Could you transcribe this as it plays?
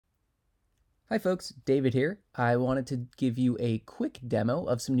Hi folks, David here. I wanted to give you a quick demo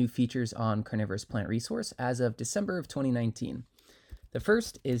of some new features on Carnivorous Plant Resource as of December of 2019. The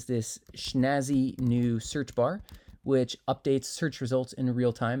first is this snazzy new search bar, which updates search results in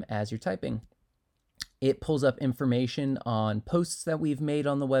real time as you're typing. It pulls up information on posts that we've made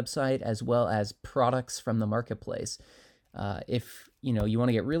on the website as well as products from the marketplace. If you want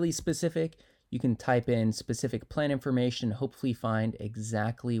to get really specific, you can type in specific plant information, hopefully find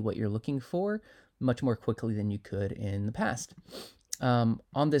exactly what you're looking for much more quickly than you could in the past.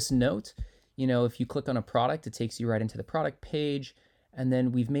 On this note, if you click on a product, it takes you right into the product page, and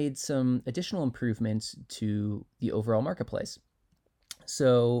then we've made some additional improvements to the overall marketplace.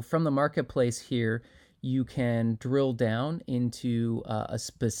 So from the marketplace here, you can drill down into a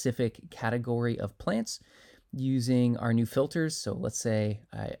specific category of plants using our new filters. So let's say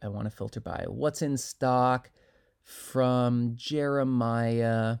I want to filter by what's in stock from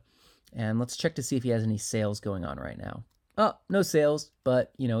Jeremiah, and let's check to see if he has any sales going on right now. Oh, no sales,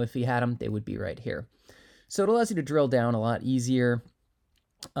 but if he had them, they would be right here. So it allows you to drill down a lot easier,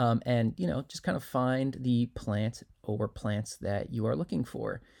 and just kind of find the plant or plants that you are looking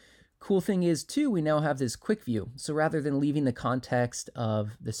for. Cool thing is too, we now have this quick view. So rather than leaving the context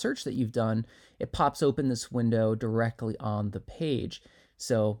of the search that you've done, it pops open this window directly on the page.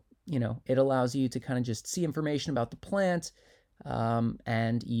 So, it allows you to kind of just see information about the plant,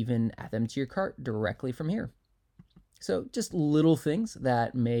 and even add them to your cart directly from here. So just little things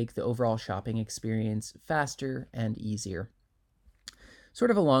that make the overall shopping experience faster and easier.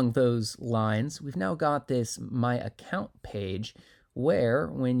 Sort of along those lines, we've now got this My Account page where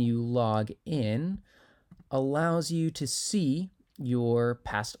when you log in, allows you to see your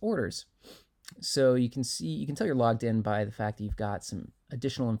past orders. So you can tell you're logged in by the fact that you've got some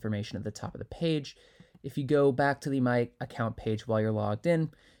additional information at the top of the page. If you go back to the My Account page while you're logged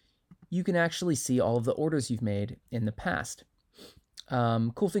in, you can actually see all of the orders you've made in the past.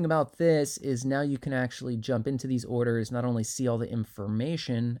 Cool thing about this is now you can actually jump into these orders, not only see all the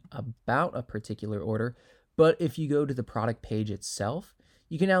information about a particular order, but if you go to the product page itself,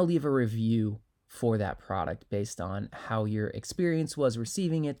 you can now leave a review for that product based on how your experience was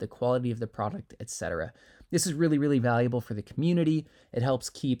receiving it, the quality of the product, etc. This is really, really valuable for the community. It helps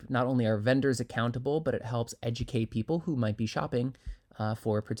keep not only our vendors accountable, but it helps educate people who might be shopping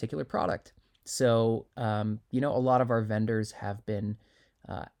for a particular product. So, a lot of our vendors have been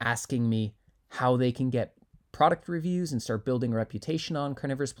asking me how they can get product reviews and start building a reputation on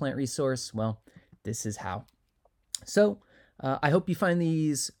Carnivorous Plant Resource. Well, this is how. So I hope you find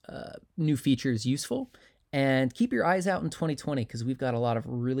these new features useful, and keep your eyes out in 2020 because we've got a lot of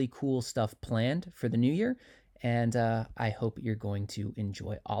really cool stuff planned for the new year, and I hope you're going to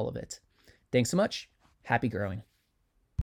enjoy all of it. Thanks so much. Happy growing.